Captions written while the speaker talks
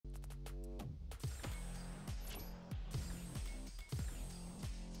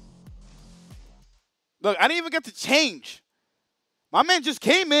Look, I didn't even get to change. My man just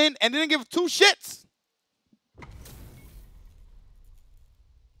came in and didn't give two shits.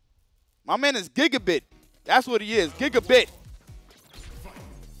 My man is gigabit. That's what he is, gigabit.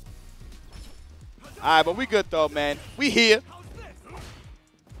 All right, but we good though, man. We here.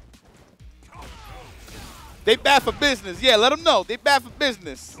 They bad for business. Yeah, let them know. They bad for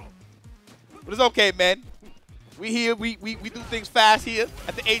business. But it's okay, man. We here. We do things fast here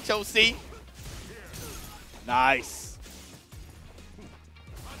at the HOC. Nice.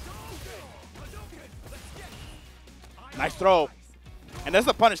 Nice throw. And that's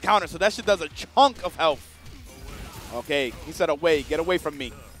a punish counter, so that shit does a chunk of health. Okay, he said away. Get away from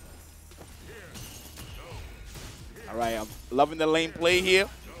me. All right, I'm loving the lane play here.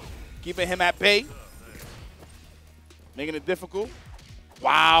 Keeping him at bay. Making it difficult.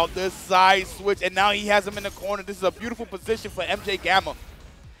 Wow, the side switch. And now he has him in the corner. This is a beautiful position for MJ Gama.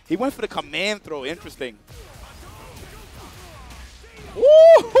 He went for the command throw. Interesting. Woo!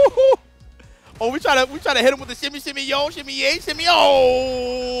 Oh, we try to hit him with the shimmy, shimmy, yo, shimmy, yay, shimmy,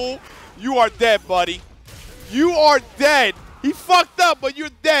 yo. You are dead, buddy. You are dead. He fucked up, but you're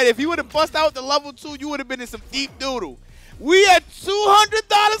dead. If he would have bust out the level 2, you would have been in some deep doodle. We had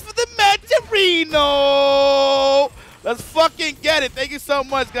 $200 for the matcherino. Let's fucking get it. Thank you so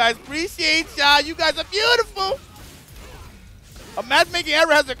much, guys. Appreciate y'all. You guys are beautiful. A matchmaking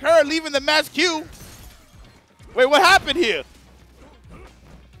error has occurred, leaving the match queue. Wait, what happened here?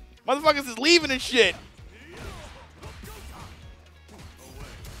 Motherfuckers is leaving and shit.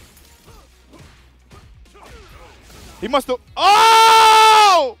 He must have.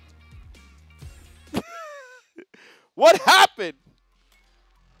 Oh! What happened?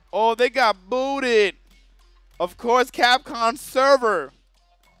 Oh, they got booted. Of course, Capcom server.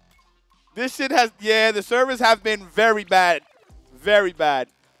 This shit has, yeah, the servers have been very bad. Very bad.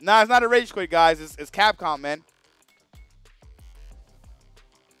 Nah, it's not a rage quit, guys. It's Capcom, man.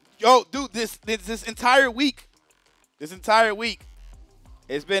 Yo, dude, this entire week, it's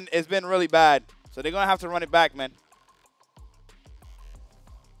been really bad. So they're gonna have to run it back, man.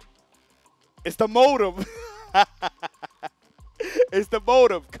 It's the modem. It's the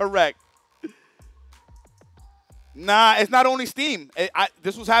modem, correct. Nah, it's not only Steam.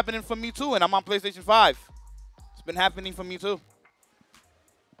 This was happening for me too, and I'm on PlayStation 5. It's been happening for me too.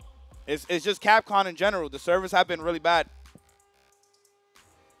 It's just Capcom in general. The servers have been really bad.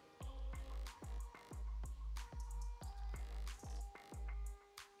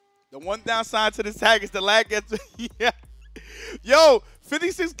 The one downside to this tag is the lag gets. Yeah. Yo,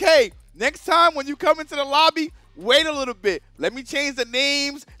 56K. Next time when you come into the lobby, wait a little bit. Let me change the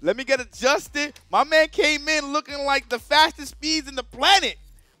names. Let me get adjusted. My man came in looking like the fastest speeds in the planet.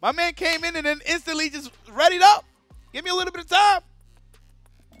 My man came in and then instantly just readied up. Give me a little bit of time.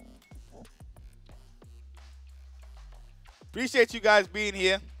 Appreciate you guys being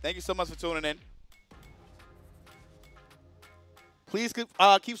here. Thank you so much for tuning in. Please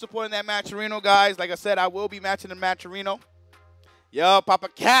keep supporting that Matcherino, guys. Like I said, I will be matching the Matcherino. Yo, Papa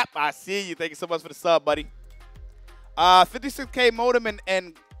Cap, I see you. Thank you so much for the sub, buddy. 56K Modem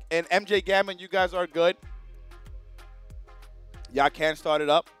and MJ Gama, you guys are good. Y'all can start it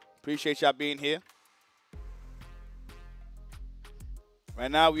up. Appreciate y'all being here. Right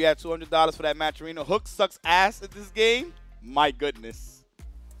now, we have $200 for that Matcherino. Hook sucks ass at this game. My goodness.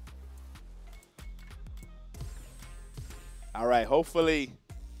 All right, hopefully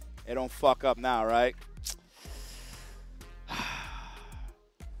it don't fuck up now, right?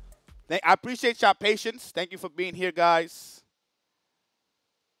 I appreciate y'all patience. Thank you for being here, guys.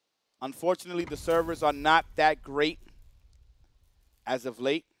 Unfortunately, the servers are not that great as of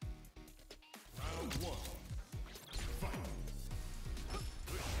late.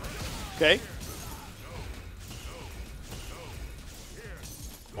 Okay.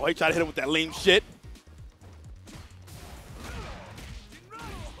 Oh, he tried to hit him with that lame shit.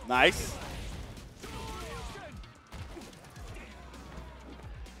 Nice.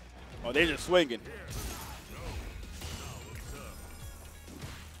 Oh, they're just swinging.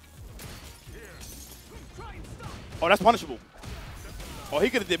 Oh, that's punishable. Oh, he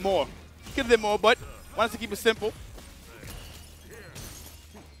could have did more. He could have did more, but wanted to keep it simple.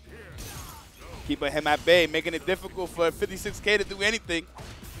 Keeping him at bay, making it difficult for 56K to do anything.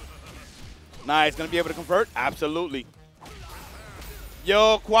 Nice. Going to be able to convert? Absolutely.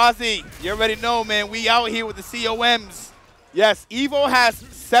 Yo, Quasi, you already know, man. We out here with the COMs. Yes, Evo has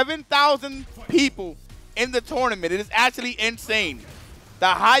 7,000 people in the tournament. It is actually insane. The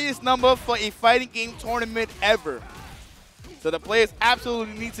highest number for a fighting game tournament ever. So the players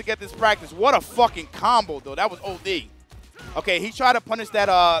absolutely need to get this practice. What a fucking combo, though. That was OD. Okay, he tried to punish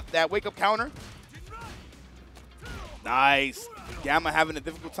that that wake-up counter. Nice. Gama having a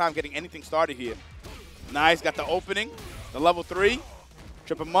difficult time getting anything started here. Nice. Got the opening. The level 3.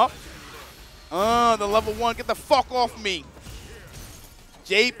 Trip him up. The level 1. Get the fuck off me.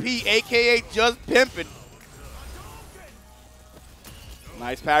 JP, a.k.a. Just Pimpin'.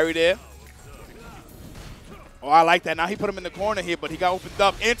 Nice parry there. Oh, I like that. Now he put him in the corner here, but he got opened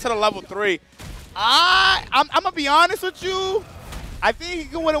up into the level 3. I'm going to be honest with you. I think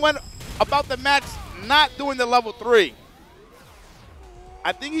he would have went about the match not doing the level 3.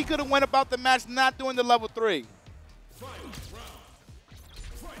 I think he could have went about the match not doing the level 3.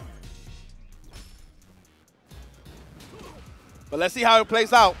 But let's see how it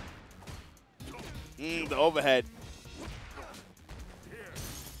plays out. The overhead.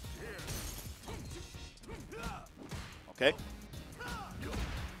 Okay.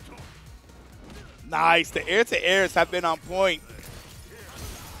 Nice. The air-to-airs have been on point.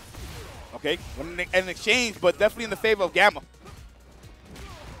 Okay. An exchange, but definitely in the favor of Gama.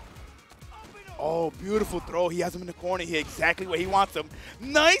 Oh, beautiful throw. He has him in the corner here, exactly where he wants him.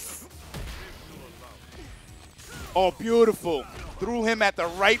 Nice. Oh, beautiful. Threw him at the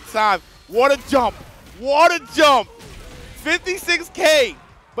right time. What a jump. What a jump. 56K.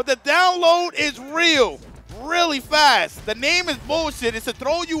 But the download is real. Really fast. The name is bullshit. It's to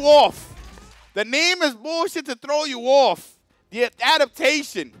throw you off. The name is bullshit to throw you off. The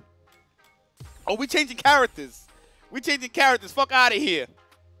adaptation. Oh, we changing characters. We changing characters. Fuck out of here.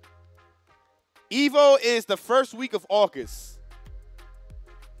 Evo is the first week of August.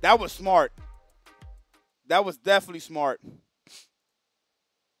 That was smart. That was definitely smart.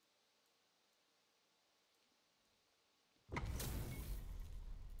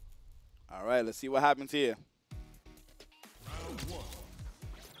 All right, let's see what happens here.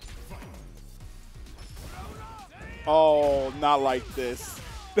 Oh, not like this.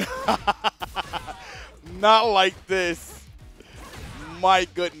 Not like this. My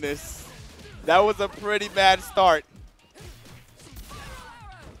goodness. That was a pretty bad start.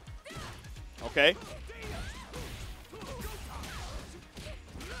 Okay.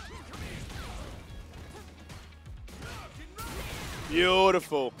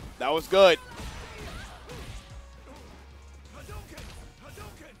 Beautiful. That was good.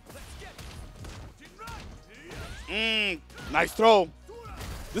 Nice throw.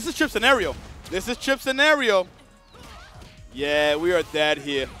 This is Chip scenario. This is Chip scenario. Yeah, we are dead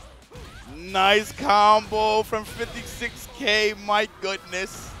here. Nice combo from 56K. My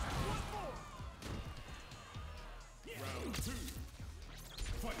goodness.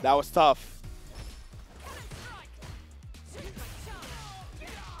 That was tough.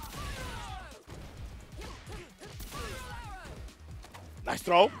 Nice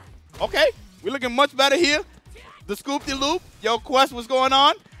throw. Okay, we're looking much better here. The scoop-de-loop. Yo, Quest, what's going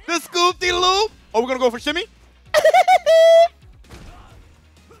on? The scoop-de-loop. Oh, we're going to go for shimmy?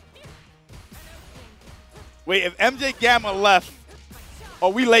 Wait, if MJ Gama left, oh,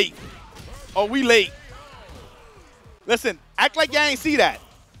 we late. Oh, we late. Listen, act like y'all ain't see that.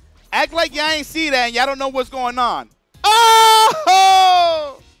 Act like y'all ain't see that and y'all don't know what's going on.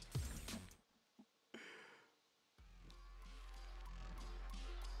 Oh!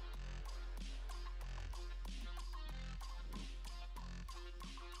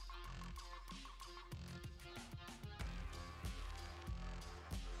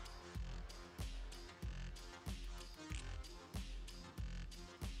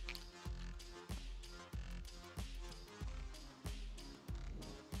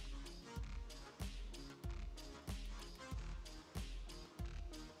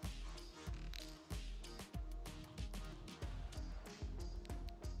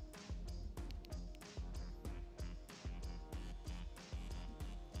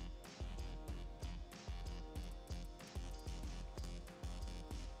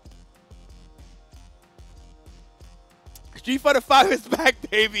 Street Fighter 5 is back,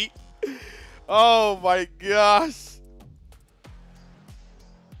 baby. Oh my gosh.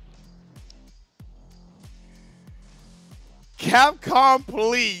 Capcom,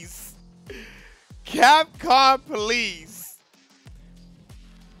 please. Capcom, please.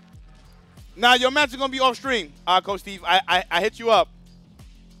 Now, your match is going to be off stream, Coach Steve. I hit you up.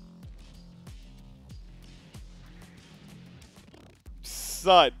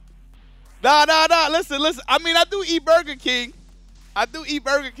 Son. Nah. Listen. I mean, I do eat Burger King.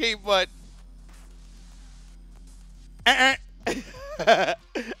 But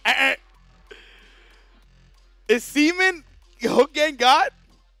Is Seaman Hook Gang God?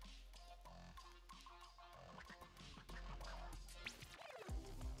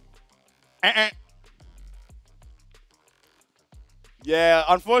 Yeah,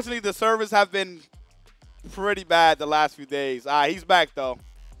 unfortunately, the servers have been pretty bad the last few days. All right, he's back, though.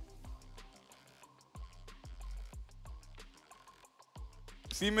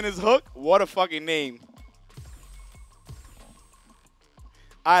 Seaman is Hook? What a fucking name.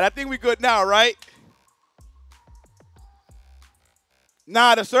 All right, I think we good now, right?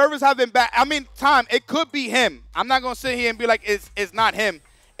 Nah, the servers have been bad. I mean, Tom, it could be him. I'm not going to sit here and be like, it's not him.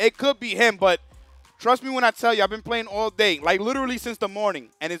 It could be him, but trust me when I tell you, I've been playing all day, like literally since the morning,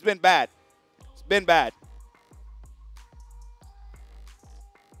 and it's been bad. It's been bad.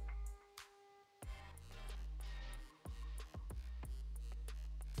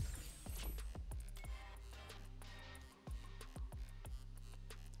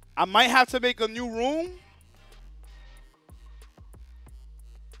 I might have to make a new room.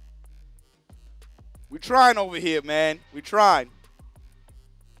 We trying over here, man. We trying.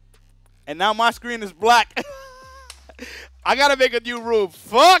 And now my screen is black. I got to make a new room.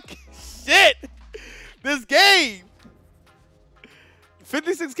 Fuck. Shit. This game.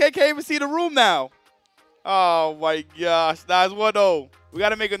 56K can't even see the room now. Oh, my gosh. That's 1-0. We got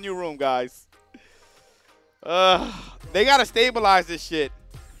to make a new room, guys. They got to stabilize this shit.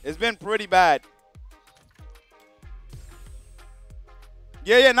 It's been pretty bad.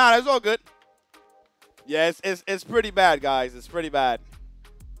 Yeah, nah, that's all good. Yeah, it's pretty bad, guys. It's pretty bad.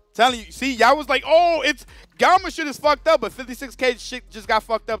 Telling you, see, y'all was like, oh, it's Gama shit is fucked up, but 56K shit just got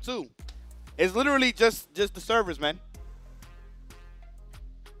fucked up too. It's literally just the servers, man.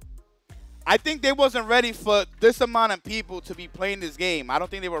 I think they wasn't ready for this amount of people to be playing this game. I don't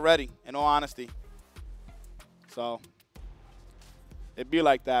think they were ready, in all honesty. So it'd be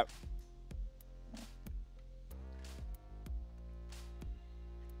like that.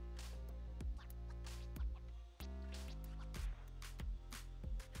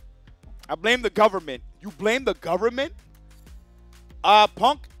 I blame the government. You blame the government?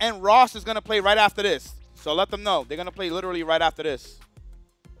 Punk and Ross is going to play right after this. So let them know. They're going to play literally right after this.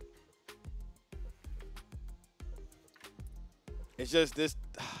 It's just this.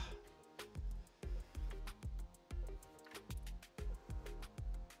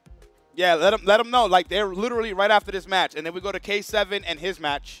 Yeah, let them know. Like, they're literally right after this match. And then we go to K7 and his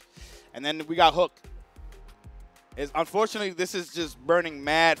match. And then we got Hook. Unfortunately, this is just burning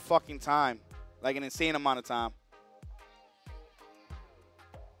mad fucking time. Like an insane amount of time.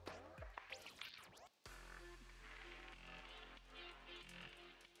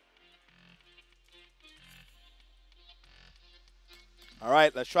 All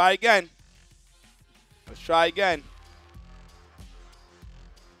right, let's try again. Let's try again.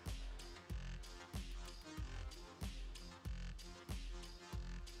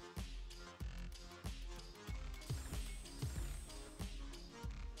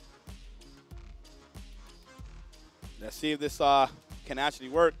 Let's see if this can actually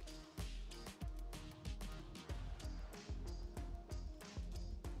work.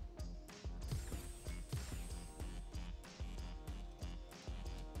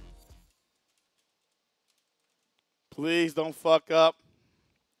 Please don't fuck up.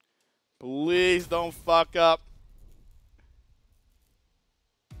 Please don't fuck up.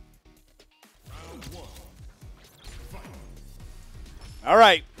 All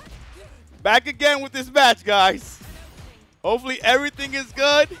right. Back again with this match, guys. Hopefully everything is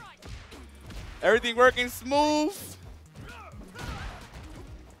good. Everything working smooth.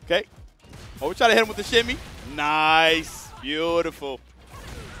 Okay. Oh, we try to hit him with the shimmy. Nice. Beautiful.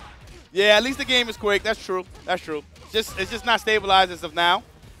 Yeah, at least the game is quick. That's true. That's true. It's just not stabilized as of now.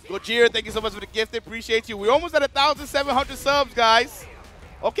 Gojira, thank you so much for the gift. Appreciate you. We're almost at 1,700 subs, guys.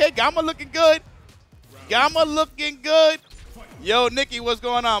 Okay, Gama looking good. Gama looking good. Yo, Nikki, what's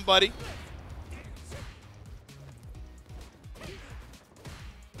going on, buddy?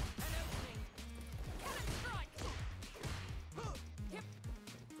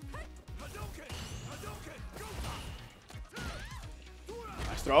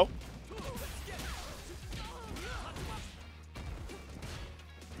 Nice throw.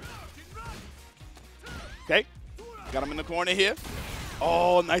 Okay, got him in the corner here.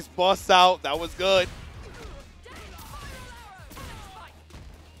 Oh, nice bust out. That was good.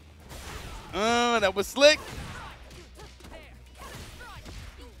 That was slick.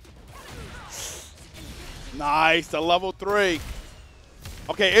 Nice, a level 3.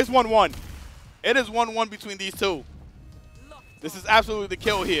 Okay, it's 1-1. It is 1-1 between these two. This is absolutely the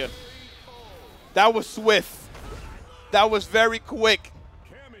kill here. That was swift. That was very quick.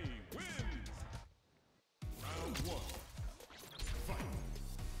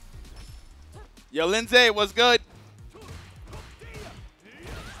 Yo, Lindsay, what's good?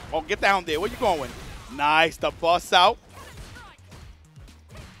 Oh, get down there. Where you going? Nice, the bust out.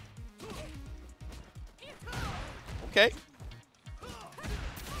 Okay.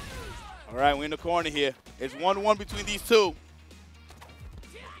 All right, we're in the corner here. It's 1-1 between these two.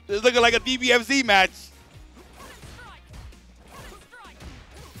 This is looking like a DBFZ match.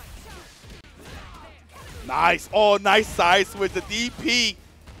 Nice. Oh, nice side switch. The DP.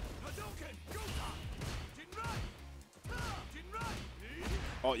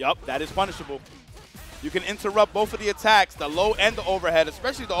 Oh, yup, that is punishable. You can interrupt both of the attacks, the low and the overhead,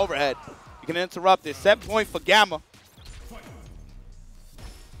 especially the overhead. You can interrupt it. Set point for Gama.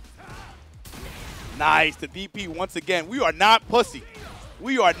 Nice. The DP once again. We are not pussy.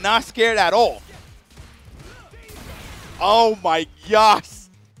 We are not scared at all. Oh, my gosh.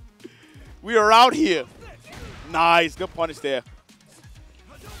 We are out here. Nice. Good punish there.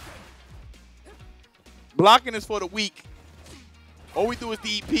 Blocking is for the weak. All we do is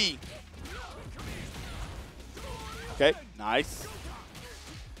DP. Okay, nice.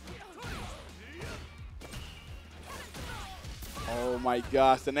 Oh my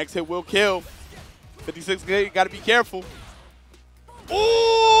gosh, the next hit will kill. 56K, you gotta be careful.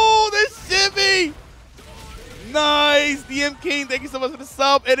 Oh, this shimmy! Nice, DM King, thank you so much for the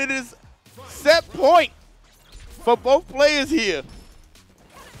sub. And it is set point for both players here.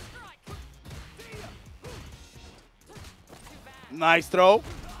 Nice throw.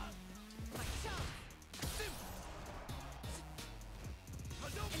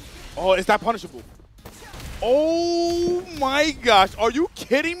 Oh, is that punishable? Oh my gosh, are you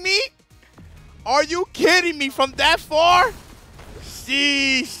kidding me? Are you kidding me from that far?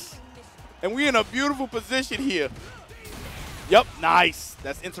 Sheesh. And we're in a beautiful position here. Yep, nice.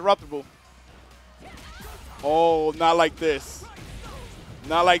 That's interruptible. Oh, not like this.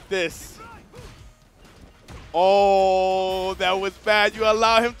 Not like this. Oh, that was bad. You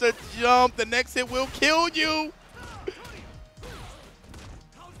allow him to jump. The next hit will kill you.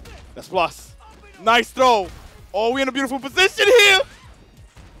 That's plus. Nice throw. Oh, we're in a beautiful position here.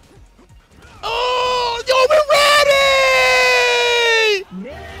 Oh, yo, we're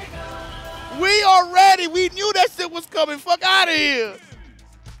ready. We are ready. We knew that shit was coming. Fuck out of here.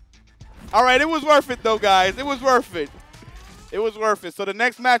 All right, it was worth it, though, guys. It was worth it. It was worth it. So the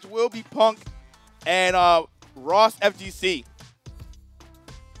next match will be Punk and Ross FGC.